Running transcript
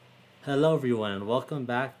Hello, everyone, and welcome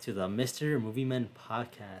back to the Mr. Movie Man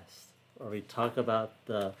podcast, where we talk about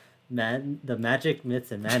the magic,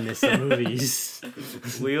 myths, and madness of movies.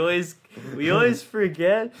 we always we always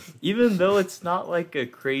forget, even though it's not like a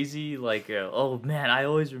crazy oh man, I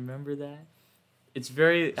always remember that. It's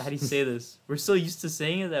very, how do you say this? We're so used to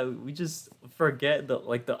saying it that we just forget the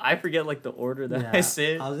I forget like the order that I Yeah,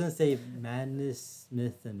 say it. I was gonna say madness,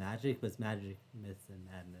 myth, and magic, but it's magic, myth, and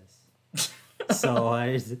madness. So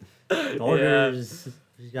the Yeah, orders.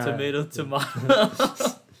 tomato tomato.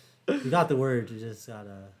 You got the word. You just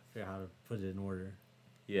gotta figure out how to put it in order.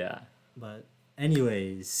 Yeah. But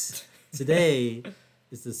anyways, today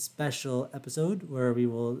is a special episode where we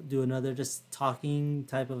will do another just talking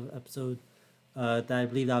type of episode. That I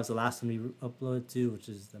believe that was the last one we uploaded to, which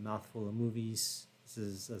is the mouthful of movies. This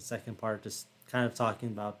is a second part, just kind of talking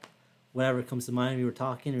about whatever comes to mind. We were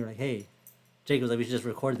talking. We were like, "Hey, Jake was like, we should just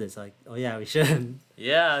record this." Like, oh yeah, we should.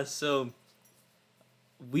 Yeah, so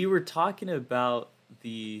we were talking about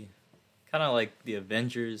the kind of like the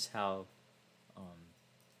Avengers, how um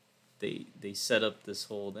they set up this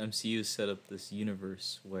whole MCU set up this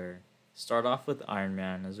universe where start off with Iron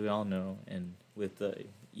Man, as we all know, and with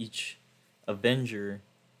each Avenger,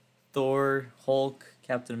 Thor, Hulk,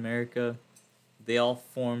 Captain America, they all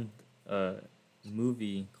formed a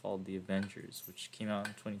movie called The Avengers, which came out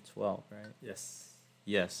in 2012, right? Yes.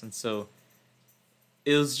 Yes, and so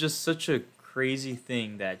it was just such a crazy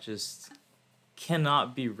thing that just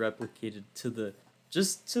cannot be replicated to the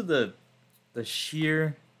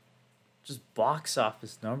sheer just box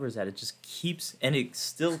office numbers that it just keeps, and it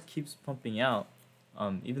still keeps pumping out.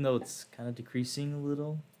 Even though it's kind of decreasing a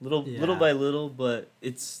little Yeah. by little, but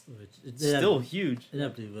it's Which still huge. It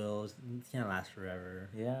inevitably will. It can't last forever.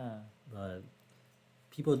 Yeah. But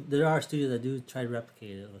there are studios that do try to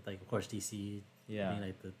replicate it with, like, of course, DC Yeah. being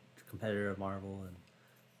like the competitor of Marvel, and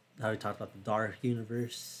how we talked about the Dark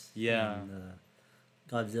Universe. Yeah. And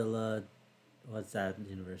Godzilla. What's that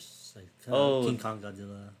universe? Like Oh, King Kong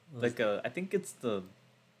Godzilla. What was- I think it's the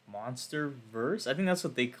Monster Verse. I think that's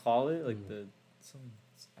what they call it. Like Mm. the some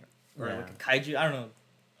or Yeah. like a kaiju. I don't know.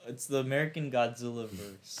 It's the American Godzilla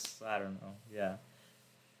verse. I don't know. Yeah.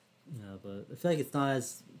 Yeah, but I feel like it's not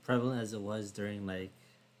as prevalent as it was during, like,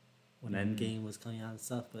 when Mhm. Endgame was coming out and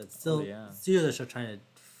stuff. But it's still, yeah. studios are still trying to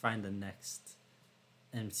find the next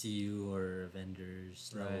MCU or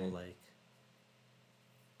Avengers level, Right. like,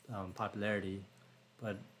 popularity,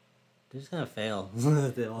 but they're just gonna fail.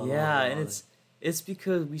 They all- Yeah, all- and all, it's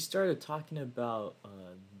because we started talking about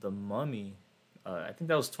the Mummy. I think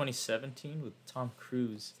that was 2017 with Tom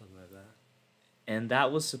Cruise, something like that. and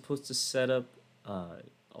that was supposed to set up a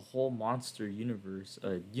whole monster universe,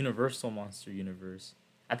 a universal monster universe.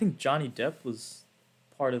 I think Johnny Depp was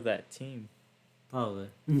part of that team. Probably.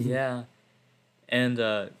 Yeah, and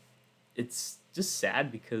it's just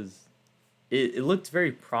sad because it looked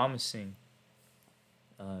very promising.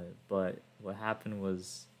 But what happened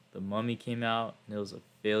was the Mummy came out and it was a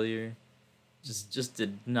failure. Just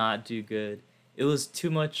did not do good. It was too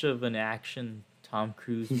much of an action Tom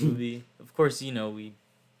Cruise movie. Of course, he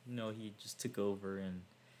just took over, and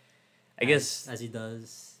I guess as he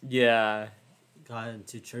does, yeah, got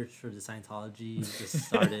into church for the Scientology. Just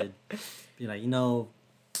started being like,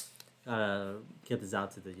 gotta get this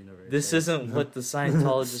out to the universe. this right? isn't what the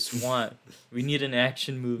Scientologists want. We need an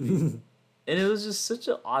action movie. And it was just such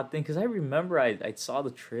an odd thing because I remember I saw the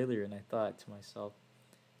trailer and I thought to myself,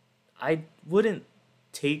 I wouldn't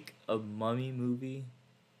take a Mummy movie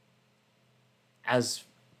as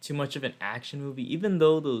too much of an action movie, even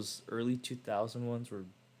though those early 2000 ones were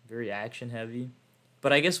very action heavy.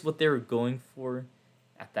 But I guess what they were going for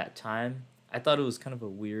at that time, I thought it was kind of a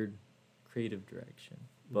weird creative direction.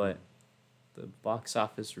 But the box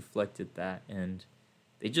office reflected that, and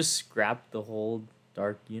they just scrapped the whole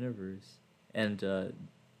Dark Universe. And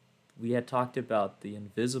we had talked about the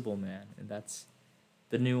Invisible Man, and that's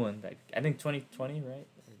the new one. That I think 2020, right?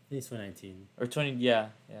 I think it's 2019, Or 20? Yeah,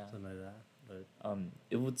 yeah. something like that. But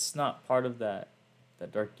It's not part of that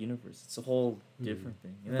Dark Universe. It's a whole Mhm. different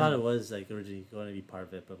thing. I thought it was, like, originally going to be part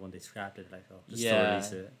of it, but when they scrapped it, like, oh, just still Yeah.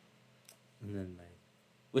 release it. And then, like,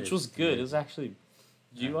 Which it- was good. It was actually.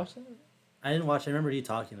 Did you Yeah. watch that? I didn't watch. I remember you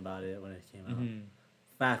talking about it when it came out. Mm-hmm.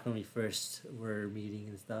 Back when we first were meeting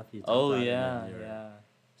and stuff. You talked Oh about it, yeah, and then yeah.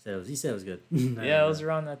 you said it was good. Yeah, it was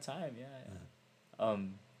around that time. Yeah, yeah.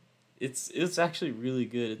 It's actually really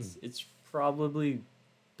good. It's probably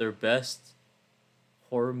their best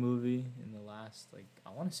horror movie in the last, like, I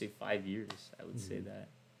want to say 5 years. I would say Mhm. that.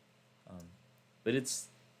 But it's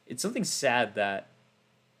something sad that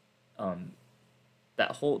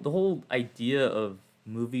the whole idea of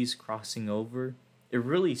movies crossing over it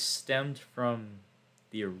really stemmed from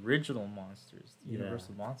the original monsters, the Yeah.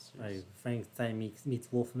 Universal monsters. Like Frankenstein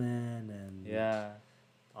meets Wolfman and Yeah.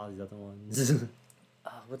 all these other ones.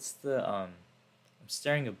 What's the I'm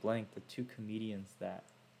staring a blank. The two comedians that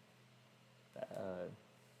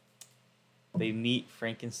they meet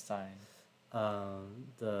Frankenstein.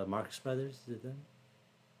 The Marx Brothers, is it them?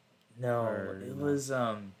 No, Or it no. was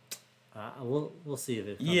We'll see if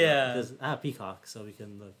it comes Yeah. up. Because I have Peacock, so we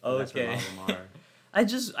can look. Oh, That's where a okay. lot of them are.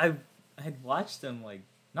 I had watched them like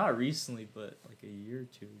not recently, but like a year or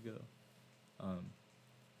two ago.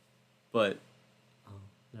 But Oh,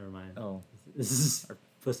 never mind. oh, This is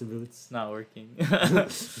Puss in Boots. it's not working.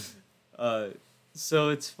 So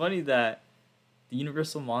it's funny that the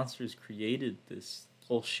Universal Monsters created this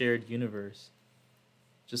whole shared universe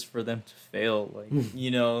just for them to fail, like,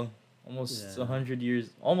 almost Yeah. 100 years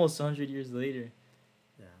later.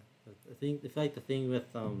 Yeah, but I feel like the thing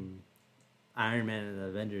with Iron Man and the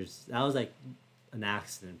Avengers, that was like an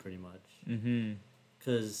accident pretty much. Mm-hmm.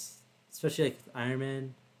 Because especially like Iron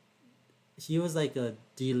Man, he was like a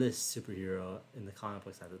D-list superhero in the comic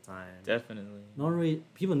books at the time. Definitely. Normally,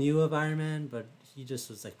 people knew of Iron Man, but he just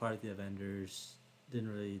was like part of the Avengers. Didn't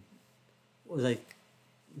really was like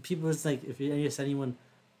people was like if you asked anyone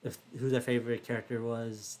if who their favorite character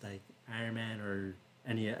was, like Iron Man or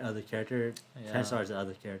any other character, Yeah. chances are it's the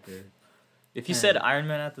other character. If you And- said Iron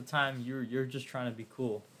Man at the time, you're just trying to be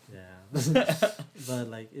cool. Yeah, but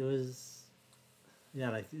like it was, yeah,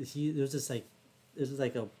 like it was just like this was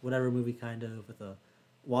like a whatever movie kind of with a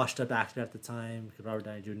washed up actor at the time. Because Robert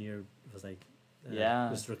Downey Jr. was like, Yeah.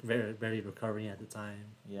 was very very recovering at the time,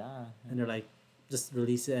 Yeah. and they're like just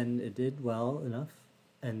release it, and it did well enough,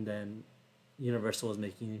 and then Universal was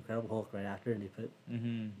making Incredible Hulk right after, and they put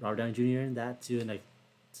Mm-hmm. Robert Downey Jr. in that too, and like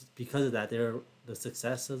because of that, the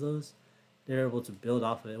success of those, they were able to build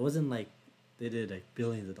off of it. It wasn't like they did like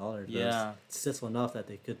billions of dollars. But it was Yeah. successful enough that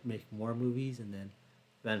they could make more movies, and then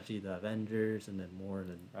eventually the Avengers, and then more, and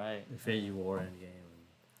then Right. Infinity War, Endgame.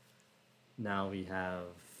 And now we have,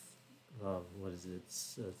 what is it?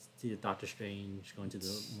 It's Doctor Strange going to the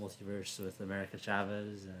multiverse with America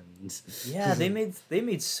Chavez, and Yeah, they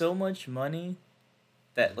made so much money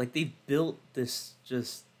that like they built this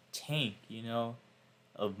just tank,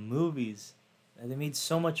 of movies. And they made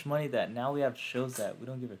so much money that now we have shows that we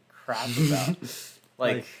don't give a crap about.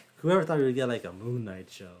 Like, whoever thought we would get like a Moon Knight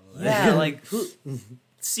show? yeah, like who?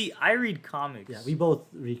 See, I read comics. Yeah, we both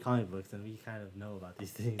read comic books, and we kind of know about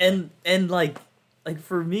these things. and like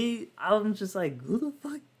for me, I'm just like, who the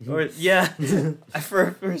fuck? Or yeah,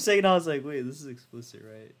 for a second I was like, wait, this is explicit,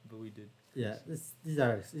 right? But we did. yeah,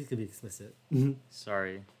 these could be explicit.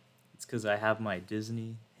 Sorry, it's because I have my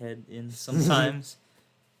Disney head in sometimes.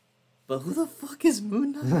 But who the fuck is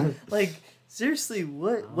Moon Knight? Like seriously,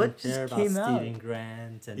 what care just about came out? Stephen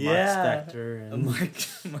Grant and Yeah, Mark Spector and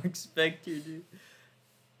Mark Spector, dude.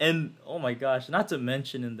 And oh my gosh, not to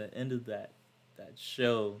mention in the end of that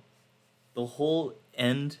show, the whole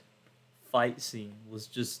end fight scene was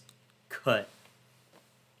just cut.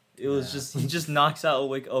 It was Yeah. just he just knocks out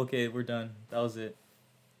awake. Okay, we're done. That was it.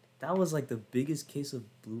 That was like the biggest case of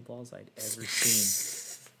blue balls I'd ever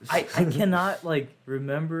seen. I cannot like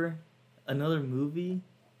remember another movie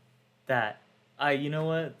that you know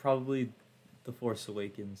what, probably The Force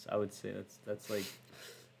Awakens. I would say that's like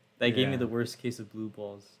that gave me Yeah. the worst case of blue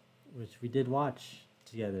balls. which we did watch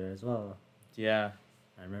together as well. Yeah,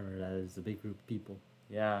 I remember that it was a big group of people,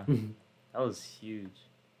 yeah, and that was huge.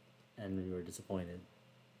 we were disappointed.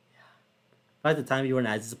 By the time you weren't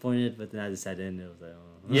as disappointed, but then as it set in, it was like,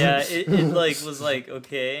 oh. Yeah, it like was like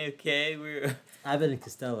okay, we're Abbott and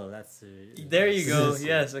Costello. That's there. You go.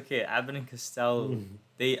 Yes, okay. Abbott and Costello.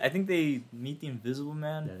 I think they meet the Invisible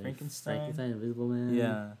Man, Yeah, Frankenstein. Invisible Man.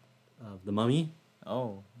 Yeah. The Mummy.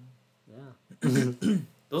 Oh, Yeah.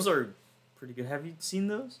 those are pretty good. Have you seen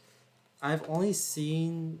those? I've only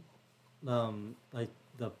seen, like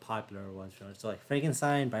the popular ones. So like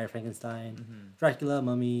Frankenstein, Bride of Frankenstein, Mm-hmm. Dracula,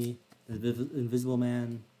 Mummy, the Invisible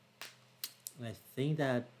Man. And I think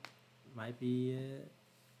that might be it.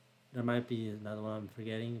 There might be another one I'm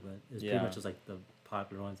forgetting, but it's Yeah. pretty much just like the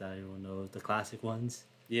popular ones that everyone knows, the classic ones.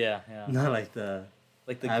 Yeah, yeah. Not like the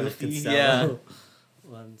Like the Abbott goofy. Costello Yeah.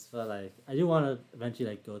 ones. But like I do want to eventually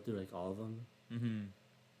like go through like all of them. Mm-hmm.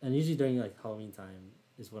 And usually during like Halloween time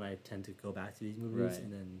is when I tend to go back to these movies Right.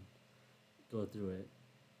 and then go through it.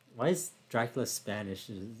 Why is Dracula Spanish?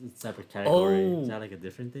 Is it a separate category? Oh. Is that like a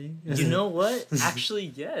different thing? You know what?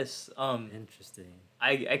 Actually, yes. Interesting.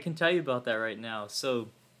 I can tell you about that right now. So,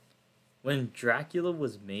 when Dracula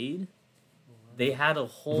was made, they had a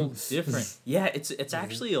whole different. Yeah, it's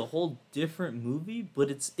actually a whole different movie, but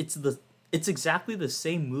it's it's exactly the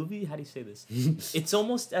same movie. How do you say this? It's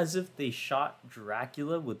almost as if they shot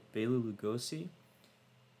Dracula with Bela Lugosi,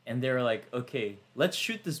 and they were like, okay, let's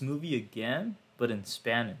shoot this movie again, but in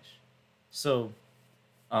Spanish. So,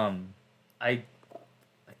 I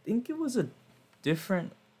think it was a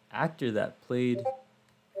different actor that played.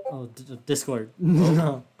 Oh, Discord.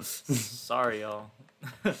 No. Sorry, y'all.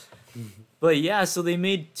 But yeah, so they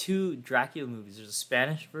made 2 Dracula movies. There's a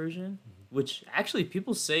Spanish version, which actually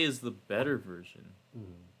people say is the better version.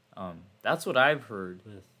 That's what I've heard.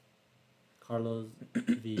 With Carlos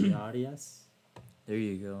Villarias. There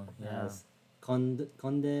you go. Yeah. As Conde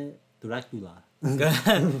Dracula.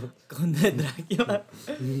 Conde Dracula.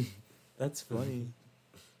 That's funny.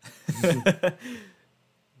 But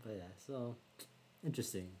yeah, so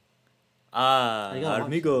interesting. Ah, I gotta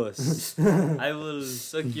amigos. I will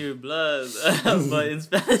suck your blood, but in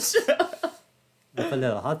Spanish. Put a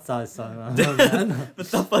little hot sauce on Put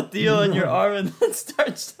tapatio on your arm and then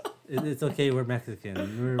start. It's okay, we're Mexican.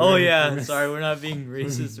 We're sorry, we're not being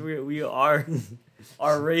racist. We are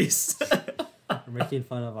our race. We're making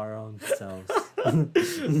fun of our own selves.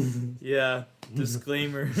 Yeah,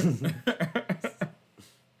 disclaimer.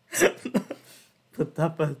 Put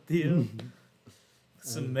tapatio.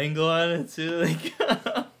 Some mango on it too, like.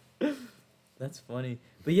 That's funny,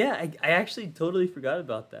 but yeah, I actually totally forgot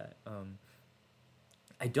about that.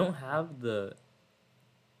 I don't have the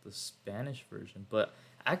Spanish version, but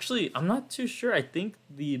actually I'm not too sure. I think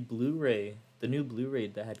the new Blu-ray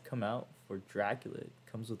that had come out for Dracula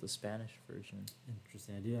comes with a Spanish version.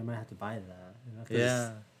 Interesting. I might have to buy that.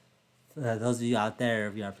 Yeah. Those of you out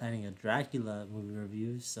there, we are planning a Dracula movie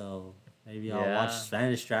review, so maybe I'll watch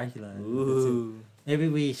Spanish Dracula. Ooh. Maybe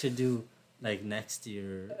we should do like next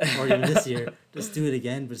year or even this year, just do it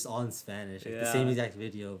again, but it's all in Spanish. Like the same exact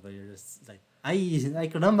video, but you're just like, ay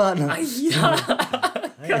caramba. No. Ay,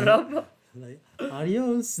 caramba. Like,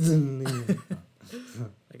 adios.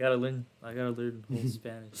 I gotta learn whole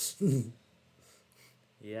Spanish.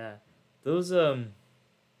 Yeah. Those are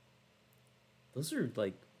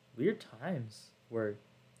like weird times where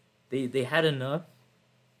they had enough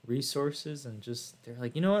resources and just they're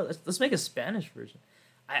like, you know what, let's make a Spanish version.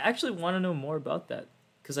 I actually want to know more about that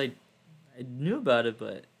because I knew about it,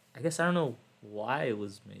 but I guess I don't know why it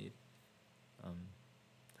was made.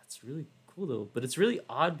 That's really cool though, but it's really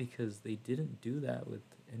odd because they didn't do that with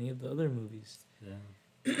any of the other movies.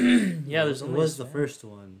 Yeah, there's only it was the first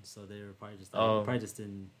one, so they were probably just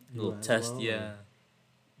didn't do little test. well, Yeah,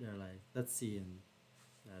 they're like, let's see, and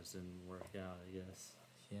that just didn't work out, I guess.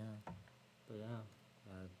 Yeah, but yeah,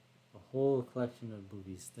 a whole collection of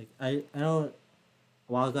movies. Like I know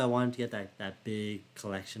a while ago I wanted to get that big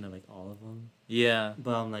collection of like all of them. Yeah.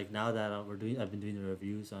 But I'm like, now that I've been doing the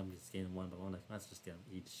reviews, so I'm just getting one by one. Like, let's just get them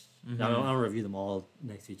each. Mm-hmm. I don't review them all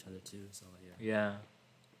next to each other too. So like, yeah.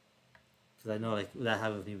 Because I know like that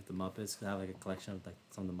happened with me with the Muppets. Cause I have like a collection of like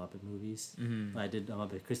some of the Muppet movies. Mm-hmm. But I did a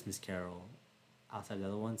Muppet Christmas Carol outside the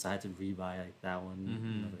other one, so I had to rebuy like that one.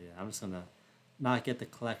 Mm-hmm. But yeah, I'm just gonna not get the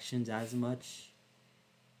collections as much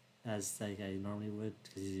as like I normally would,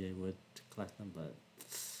 because usually I would collect them, but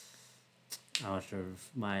I'm not sure if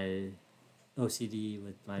my OCD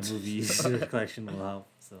with my movies collection will help.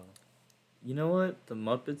 So, you know what? The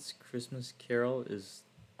Muppets Christmas Carol is,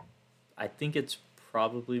 I think it's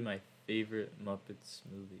probably my favorite Muppets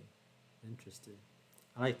movie. Interesting.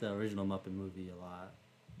 I like the original Muppet movie a lot.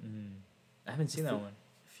 Mm. I haven't seen that one.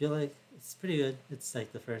 I feel like it's pretty good. It's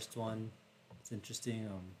like the first one. It's interesting.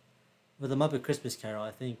 With the Muppet Christmas Carol,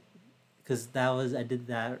 I think, because I did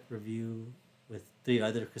that review with 3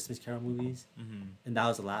 other Christmas Carol movies, and that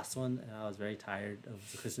was the last one, and I was very tired of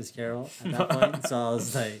the Christmas Carol at that point. So I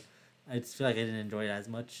was like, I just feel like I didn't enjoy it as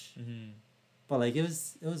much. But like it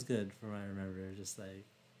was good from what I remember. Just like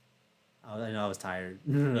I know I was tired.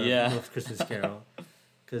 Of Christmas Carol,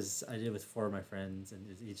 because I did it with 4 of my friends, and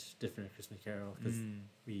it's each different Christmas Carol because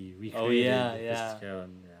we recreated the Christmas Carol.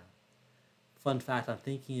 And fun fact: I'm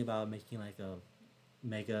thinking about making like a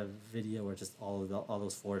mega video where just all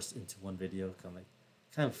those 4 into one video.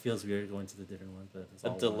 Kind of feels weird going to the different ones, but it's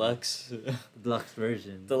all deluxe deluxe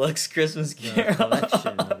version, deluxe Christmas Carol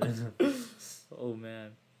collection of it. Oh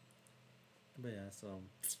man. But yeah, so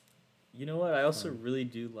you know what? I also really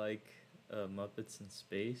do like Muppets in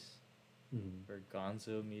Space, where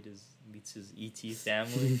Gonzo meets his ET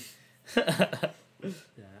family. Yeah,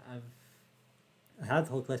 I had the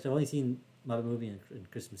whole collection. I've only seen Muppet movie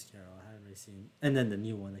and Christmas Carol. I haven't really seen, and then the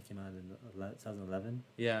new one that came out in 2011.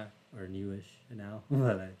 Yeah, or newish now.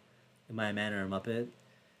 But like, Am I a Man or a Muppet?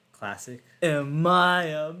 Classic. Am I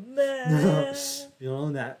a man? You don't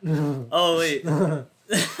own that. Oh wait.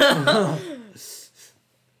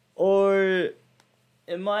 Or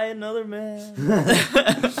am I another man?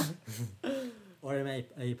 Or am I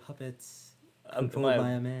a puppet Am controlled I by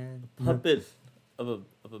a man? puppet of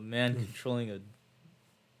a man controlling a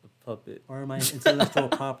puppet? Or am I intellectual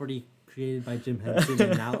property created by Jim Henson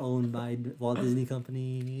and now owned by Walt Disney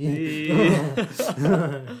Company?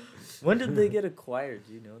 When did they get acquired?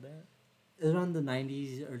 Do you know that? It was around the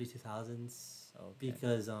 90s, early 2000s. Okay.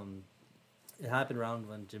 Because it happened around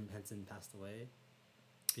when Jim Henson passed away.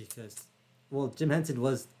 Because, well, Jim Henson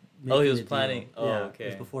was making He was a deal. planning. Oh, yeah, okay. It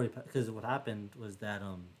was before because what happened was that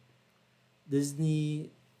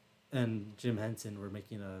Disney and Jim Henson were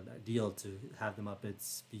making a deal to have the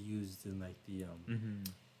Muppets be used in like the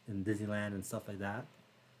in Disneyland and stuff like that,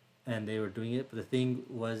 and they were doing it. But the thing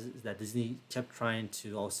was that Disney kept trying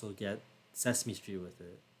to also get Sesame Street with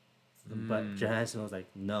it, but Jim Henson was like,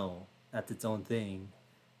 "No, that's its own thing.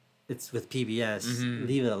 It's with PBS.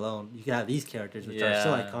 Leave it alone. You can have these characters, which are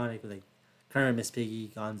so iconic, with like Kermit, Miss Piggy,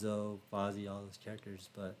 Gonzo, Fozzie, all those characters.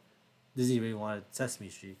 But Disney really wanted Sesame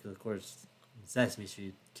Street because, of course, Sesame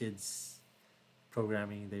Street kids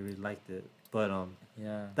programming, they really liked it. But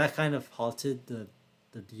that kind of halted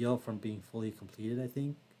the deal from being fully completed, I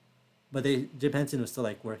think. But Jim Henson was still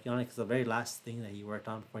like working on it because the very last thing that he worked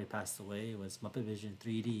on before he passed away was Muppet Vision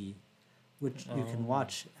 3D, which you can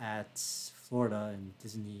watch at Florida and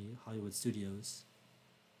Disney Hollywood Studios.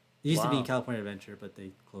 It used to be in California Adventure, but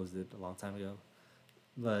they closed it a long time ago.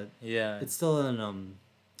 But it's still in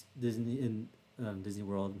Disney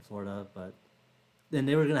World in Florida. But then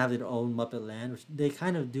they were gonna have their own Muppet Land, which they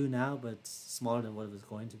kind of do now, but it's smaller than what it was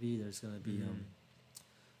going to be. There's gonna be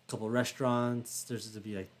a couple restaurants. There's going to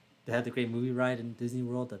be like they had the Great Movie Ride in Disney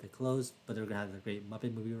World that they closed, but they're gonna have the Great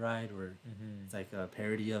Muppet Movie Ride, where it's like a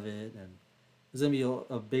parody of it, and it's gonna be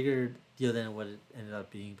a bigger deal than what it ended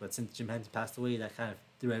up being. But since Jim Henson passed away, that kind of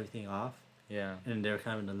threw everything off. Yeah. And they were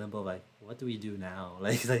kind of in a limbo, like, what do we do now?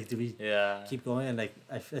 Like do we keep going? And like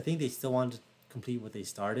I think they still wanted to complete what they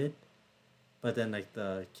started, but then like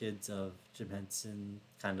the kids of Jim Henson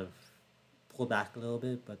kind of pulled back a little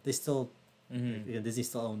bit, but they still Disney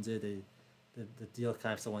still owns it. The deal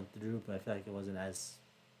kind of still went through, but I feel like it wasn't as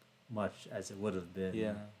much as it would have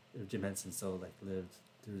been if Jim Henson still like lived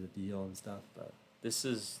through the deal and stuff. But this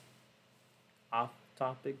is off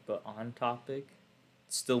topic, but on topic.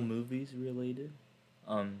 Still movies related.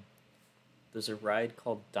 There's a ride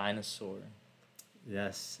called Dinosaur.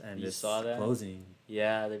 Yes, and you saw that? Closing.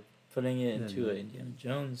 Yeah, they're putting it into an Indiana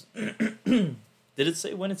Jones. Did it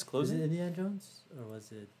say when it's closing? Was it Indiana Jones or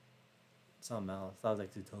was it something else? That was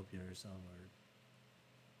like Zootopia or something.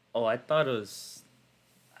 Oh, I thought it was.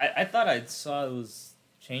 I thought I saw it was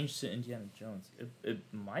changed to Indiana Jones. It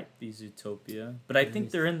might be Zootopia, but I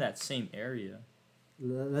think they're in that same area.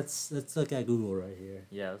 Let's look at Google right here.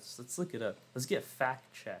 Yeah, let's look it up. Let's get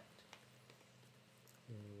fact checked.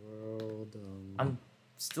 World. I'm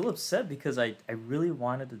still upset because I really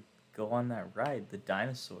wanted to go on that ride, the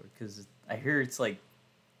dinosaur, because I hear it's like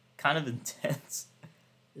kind of intense.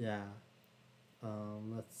 Yeah.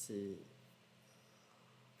 Let's see.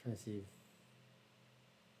 Trying to see.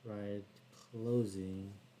 Ride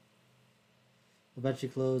closing. Eventually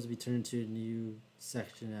closed, we turn to a new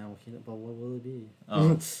section now. But what will it be?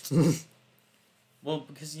 Well,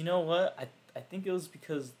 because you know what? I think it was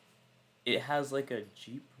because it has like a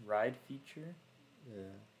Jeep ride feature.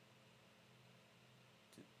 Yeah.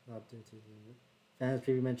 Fans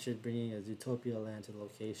previously mentioned bringing a Zootopia land to the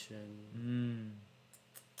location.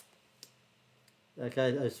 Like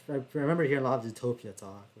I remember hearing a lot of Zootopia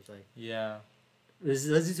talk, which like was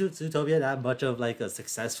Zootopia that much of like a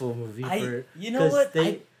successful movie? You know what?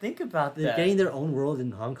 I think about that. They're getting their own world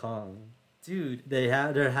in Hong Kong, dude.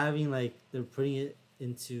 They're having like they're putting it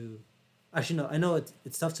into. Actually, no. I know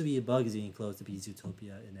it's tough to be a Bugsy and close to be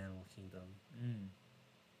Zootopia in Animal Kingdom.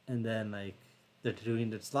 And then like there's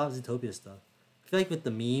a lot of Zootopia stuff. I feel like with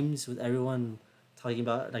the memes, with everyone talking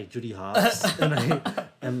about like Judy Hopps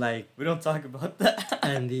and like we don't talk about that.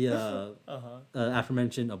 And the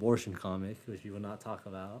aforementioned abortion comic, which we will not talk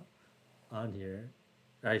about on here.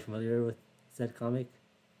 Are you familiar with said comic?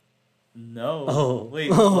 No. Oh.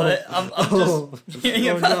 Wait, what? I'm just hearing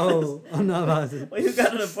about this. I'm not about this. Wait, you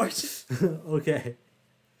got an abortion? Okay.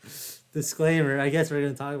 Disclaimer, I guess we're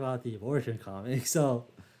going to talk about the abortion comic. So,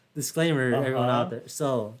 disclaimer, everyone out there.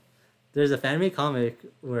 So, there's a fan-made comic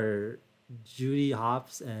where Judy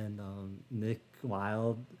Hopps and Nick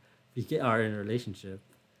Wilde are in a relationship.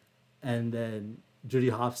 And then Judy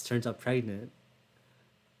Hopps turns up pregnant.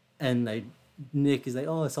 And, like, Nick is like,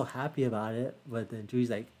 oh, I'm so happy about it. But then Judy's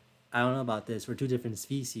like, I don't know about this. We're two different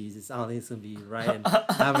species. I don't think it's gonna be right. And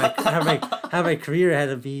have my career ahead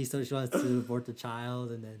of me. So she wants to abort the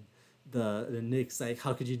child, and then the Nick's like,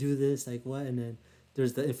 how could you do this? Like what? And then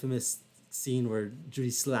there's the infamous scene where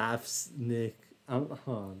Judy slaps Nick. Hold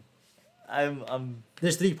on. I'm.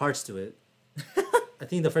 There's 3 parts to it. I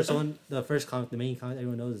think the first comic, the main comic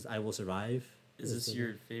everyone knows is "I Will Survive." Is this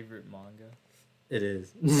your favorite manga? It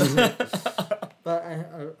is. But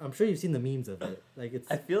I'm sure you've seen the memes of it. Like it's.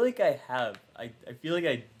 I feel like I have. I feel like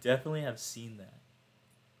I definitely have seen that.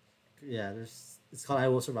 Yeah, it's called "I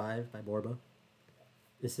Will Survive" by Borba.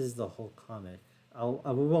 This is the whole comic.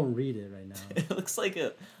 We won't read it right now. It looks like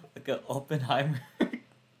a Oppenheimer.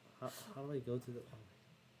 How do I go to the?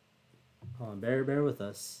 Hold on, bear with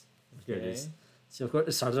us. Here it is. So of course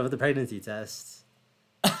it starts off with the pregnancy test.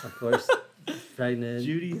 Of course, pregnant.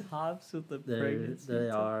 Judy Hopps with the pregnancy. There they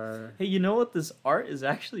are. Hey, you know what? This art is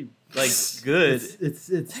actually like good.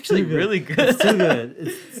 It's actually really good. It's too good.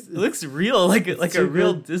 It looks real, like a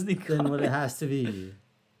real Disney comic. Than what it has to be.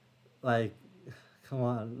 Like, come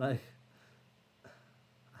on, like.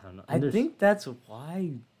 I don't know. I think that's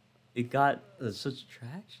why it got such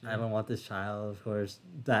traction. I don't want this child, of course.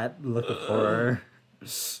 That look of horror.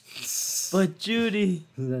 But Judy.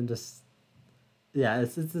 And then just. Yeah,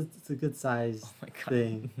 it's a good size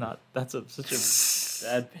thing. That's such a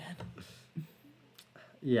sad band.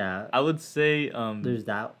 Yeah. I would say there's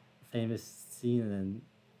that famous scene and then.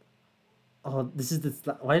 Oh, this is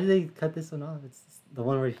why did they cut this one off? It's the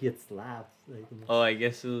one where he gets slapped. Like, I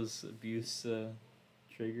guess it was abuse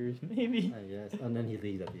triggers, maybe. I guess. And then he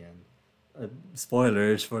leaves at the end.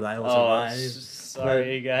 Spoilers for the I Will Survive.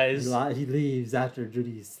 Sorry, guys. He leaves after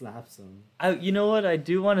Judy slaps him. You know what? I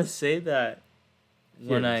do want to say that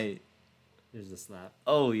here's the slap.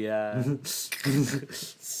 Oh yeah.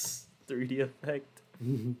 3D effect.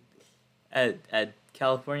 At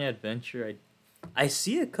California Adventure, I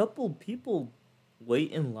see a couple people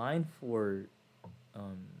wait in line for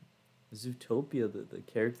Zootopia, the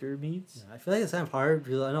character meets. Yeah, I feel like it's kind of hard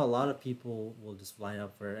because I know a lot of people will just line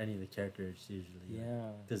up for any of the characters usually. Yeah.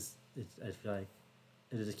 Because I feel like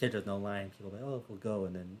if there's a character with no line, people are like, oh, we'll go,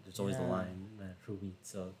 and then there's always the line who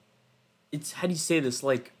meets. So it's, how do you say this?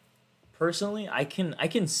 Like, personally, I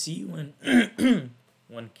can see when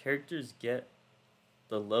when characters get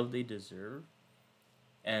the love they deserve,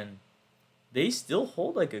 and they still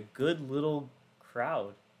hold like a good little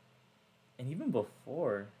crowd. And even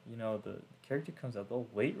before, the character comes out, they'll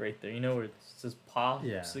wait right there, where it says popsicle.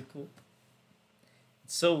 Yeah.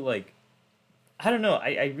 It's so, like, I don't know.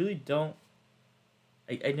 I really don't.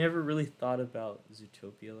 I never really thought about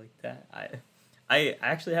Zootopia like that. I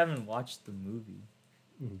actually haven't watched the movie.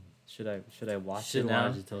 Mm. Should I watch it now?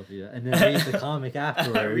 Watch Zootopia and then read the comic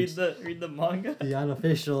afterwards. read the manga. The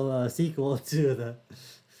unofficial sequel to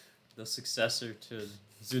the successor to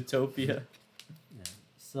Zootopia. Yeah.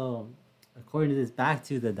 So, according to this, back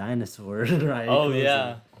to the dinosaur, right? Oh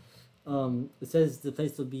yeah. It says the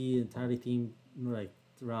place will be entirely themed like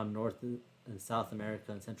around North and South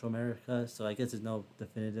America and Central America. So I guess there's no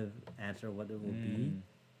definitive answer what it will be,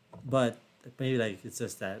 but maybe like it's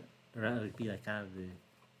just that around it would be like kind of the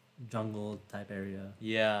jungle type area.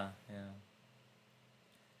 Yeah.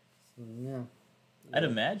 So yeah. I'd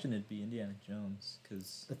imagine it'd be Indiana Jones,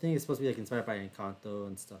 because I think it's supposed to be like inspired by Encanto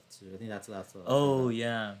and stuff too. I think that's what. Oh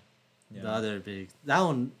yeah. The other big that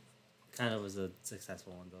one kind of was a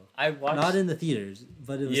successful one though. I watched not in the theaters,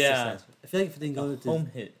 but it was successful. I feel like if it didn't go to home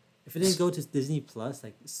hit. If it didn't go to Disney Plus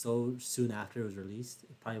like so soon after it was released,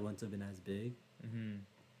 it probably wouldn't have been as big. Mm-hmm.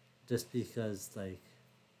 Just because like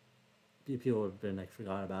people have been like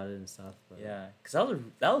forgot about it and stuff. But yeah, because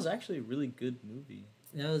that was actually a really good movie.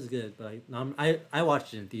 Yeah, it was good, but I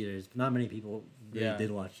watched it in theaters, but not many people really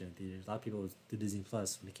did watch it in theaters. A lot of people was to Disney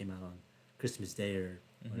Plus when it came out on Christmas Day or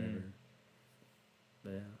whatever. Mm-hmm.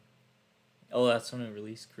 But yeah. Oh, that's when it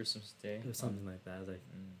released, Christmas Day. It was something like that. It was like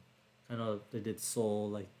I know they did Soul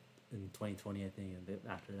like in 2020, I think, and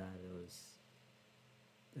after that it was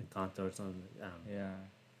Encanto or something. I don't know. Yeah.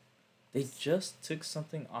 They just took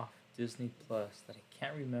something off Disney Plus that I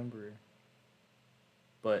can't remember.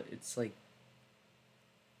 But it's like,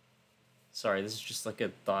 sorry, this is just like a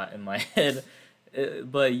thought in my head.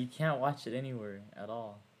 But you can't watch it anywhere at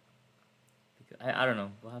all. Because I don't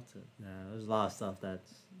know. We'll have to. Yeah, there's a lot of stuff that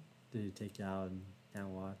they take out and can't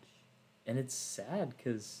watch. And it's sad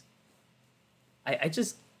because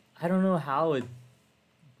I don't know how it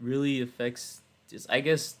really affects. Just, I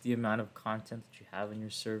guess the amount of content that you have in your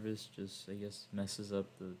service just, I guess, messes up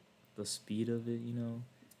the speed of it,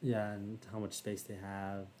 Yeah, and how much space they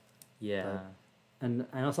have. Yeah. And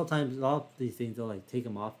I know sometimes a lot of these things they'll like take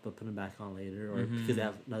them off but put them back on later, or because they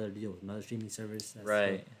have another deal with another streaming service.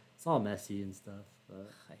 Right. It's all messy and stuff. But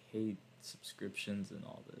I hate subscriptions and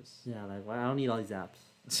all this. Yeah, like I don't need all these apps.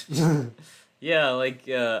 Yeah, like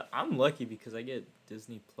I'm lucky because I get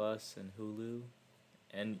Disney Plus and Hulu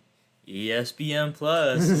and ESPN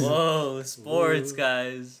Plus. Whoa, sports Whoa.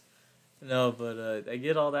 guys. No, but I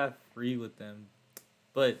get all that free with them.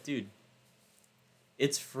 But dude,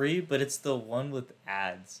 it's free, but it's the one with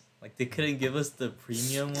ads. Like they couldn't give us the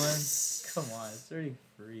premium one. Come on, it's already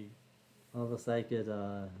free. Well, looks like it.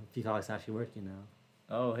 Peacock's actually working now.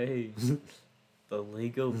 Oh hey, the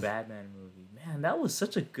Lego Batman movie. Man, that was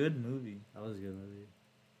such a good movie. That was a good movie.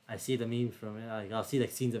 I see the memes from it. Like I'll see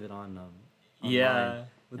like scenes of it on online. Yeah,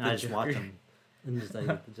 with And the I just watch Joker. them. And just like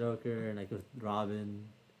with the Joker and like with Robin,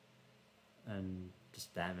 and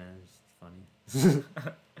just Batman. It's funny.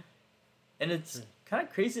 And it's kind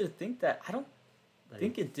of crazy to think that I don't Like,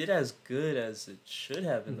 think it did as good as it should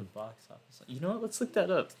have in the box office. You know what? Let's look that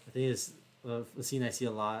up. I think it's a scene I see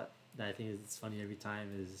a lot that I think is funny every time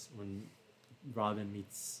is when Robin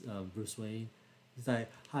meets Bruce Wayne. He's like,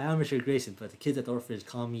 "Hi, I'm Richard Grayson, but the kids at the orphanage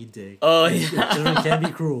call me Dick. Oh yeah, Children can be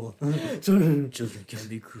cruel. children can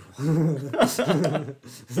be cruel."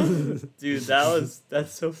 Dude,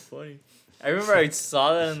 that's so funny. I remember I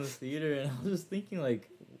saw that in the theater and I was just thinking like,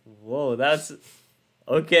 "Whoa, that's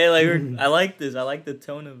okay." Like I like this. I like the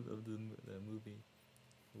tone of the movie.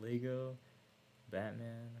 Lego,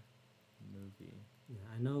 Batman, movie. Yeah,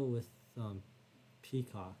 I know with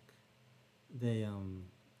Peacock, they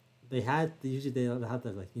had usually they have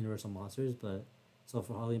the like Universal Monsters, but so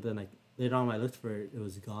for Halloween, but then like later on when I looked for it, it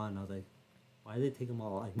was gone. I was like, why did they take them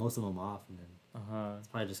all like most of them off? And then it's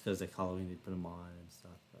probably just because like Halloween they put them on and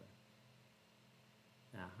stuff. But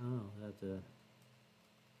yeah, I don't know. I have to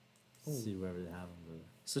see wherever they have them. But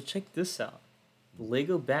So check this out. The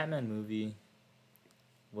Lego Batman movie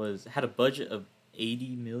had a budget of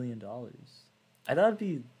 $80 million. I thought it'd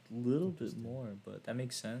be a little bit more, but that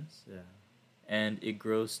makes sense. yeah, And it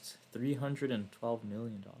grossed $312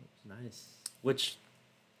 million, nice. which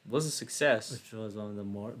was a success. Which was one of the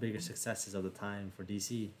bigger successes of the time for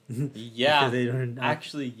DC. Yeah, Because they weren't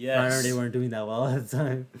actually, I remember yes. they weren't doing that well at the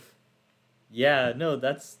time. Yeah, no,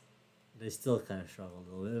 that's They still kind of struggled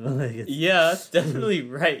a little bit. But like yeah, that's definitely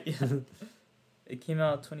right. It came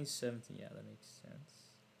out 2017. Yeah, that makes sense.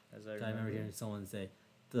 As I remember remember. hearing someone say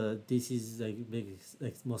the DC's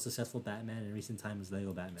most successful Batman in recent times is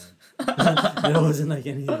Lego Batman. There wasn't like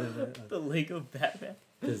any of The Lego Batman.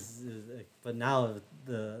 but now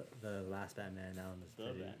the last Batman now is The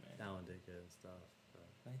pretty, Batman. that one did good and stuff. But,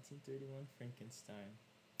 1931 Frankenstein.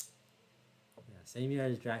 yeah, same year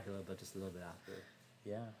as Dracula, but just a little bit after.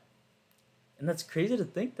 Yeah. And that's crazy to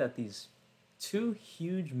think that these two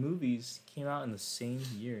huge movies came out in the same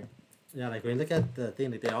year. Yeah, like when you look at the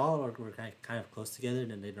thing, like they all were kind of close together,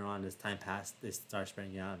 and then later on, as time passed, they start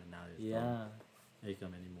spreading out, and now they just don't make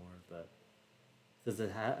them anymore. But because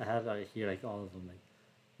I had like here like all of them, like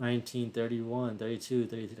 1931, 32,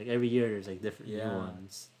 33, like every year there's like different new Yeah.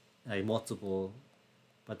 ones, like multiple.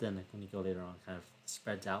 But then like when you go later on, kind of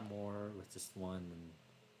spreads out more with just one, and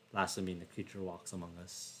last one being the creature walks among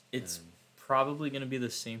us. It's and, probably going to be the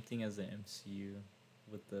same thing as the MCU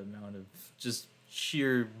with the amount of just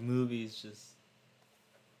sheer movies just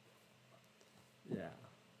yeah.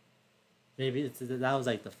 Maybe that was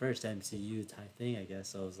like the first MCU type thing, I guess.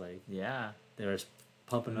 So it was like yeah, they were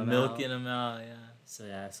pumping them milking out. them out, yeah. So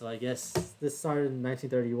yeah, so I guess this started in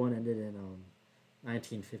 1931, ended in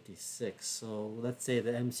 1956. So let's say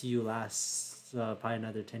the MCU lasts probably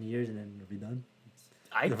another 10 years, and then it'll be done.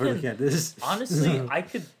 I If we're looking can at this. honestly, I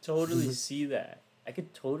could totally see that. I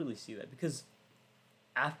could totally see that because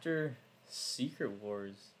after Secret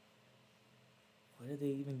Wars, what are they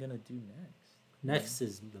even gonna do next? Next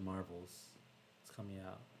is the Marvels. It's coming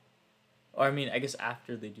out. Or I mean, I guess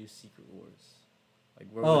after they do Secret Wars, like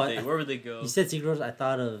where would they go? You said Secret Wars. I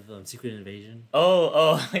thought of Secret Invasion.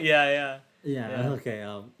 Oh, yeah. Yeah. Yeah. Okay.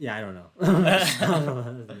 Yeah. I don't know. I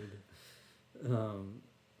don't know.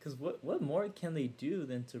 Because what more can they do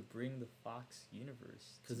than to bring the Fox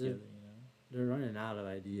universe 'Cause together? they're- You know. They're running out of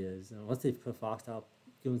ideas, and once they put Fox out,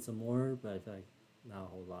 give them some more. But I feel like not a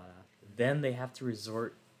whole lot after. Then they have to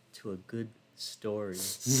resort to a good story.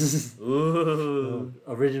 Ooh.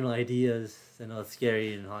 Original ideas. I know it's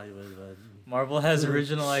scary in Hollywood, but Marvel has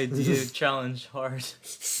original idea challenge hard.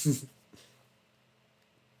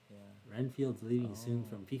 Yeah. Renfield's leaving soon Oh.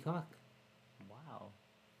 from Peacock. Wow.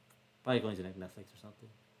 Probably going to like Netflix or something.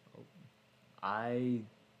 I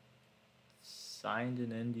signed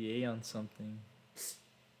an NDA on something.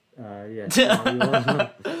 Yes.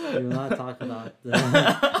 We will not talk about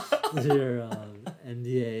your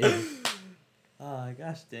NDA. Ah,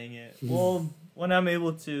 gosh dang it. Well, when I'm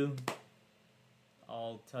able to,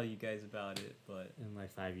 I'll tell you guys about it. But in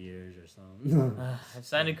like 5 years or something. I've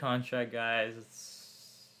signed a contract, guys. It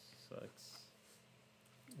sucks.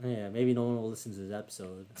 Yeah, maybe no one will listen to this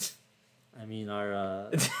episode. I mean, our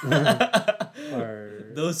our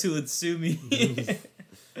those who would sue me.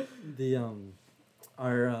 the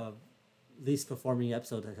our least performing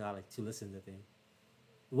episode has got like 2 listens, I think.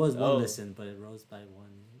 It was 1 listen, but it rose by 1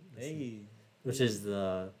 listen, Hey, which is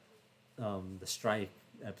the strike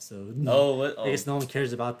episode. oh, what? I guess no one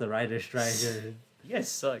cares about the writer's strike. Or, You guys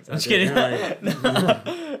suck. So I'm just kidding.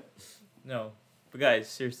 they're No, but guys,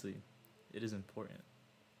 seriously, it is important.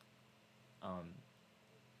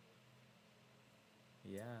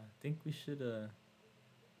 Yeah, I think we should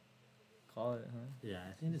call it, huh? yeah,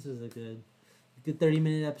 I think this is a good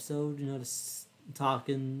 30-minute episode. You know, just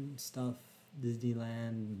talking stuff,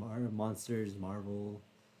 Disneyland, monsters, Marvel,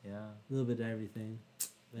 Yeah. a little bit of everything.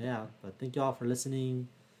 But yeah, but thank you all for listening.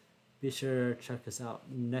 Be sure to check us out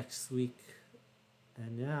next week.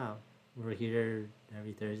 And yeah, we're here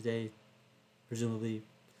every Thursday, presumably.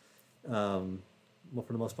 Well,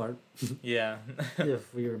 for the most part, Yeah.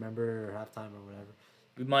 if we remember or have time or whatever.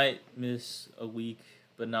 We might miss a week,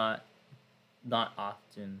 but not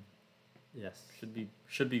often. Yes.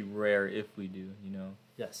 Should be rare if we do, you know.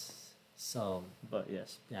 Yes. So But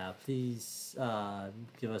yes. yeah, please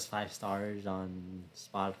give us 5 stars on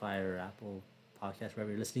Spotify or Apple Podcast,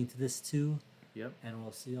 wherever you're listening to this too. Yep. And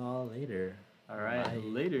we'll see y'all later. All right. Bye.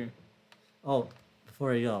 Later. Oh,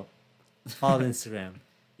 before you go, follow the Instagram.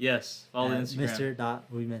 Yes. Follow the at Instagram.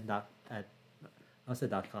 Mr.movieman. I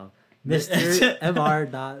said .com.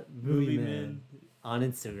 Mr.mr.movieman on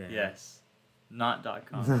Instagram. Yes. Not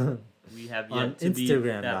 .com. We have yet On to be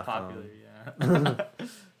Instagram.com. that popular. Yeah.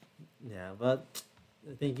 Yeah, but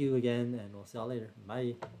thank you again, and we'll see y'all later.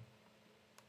 Bye.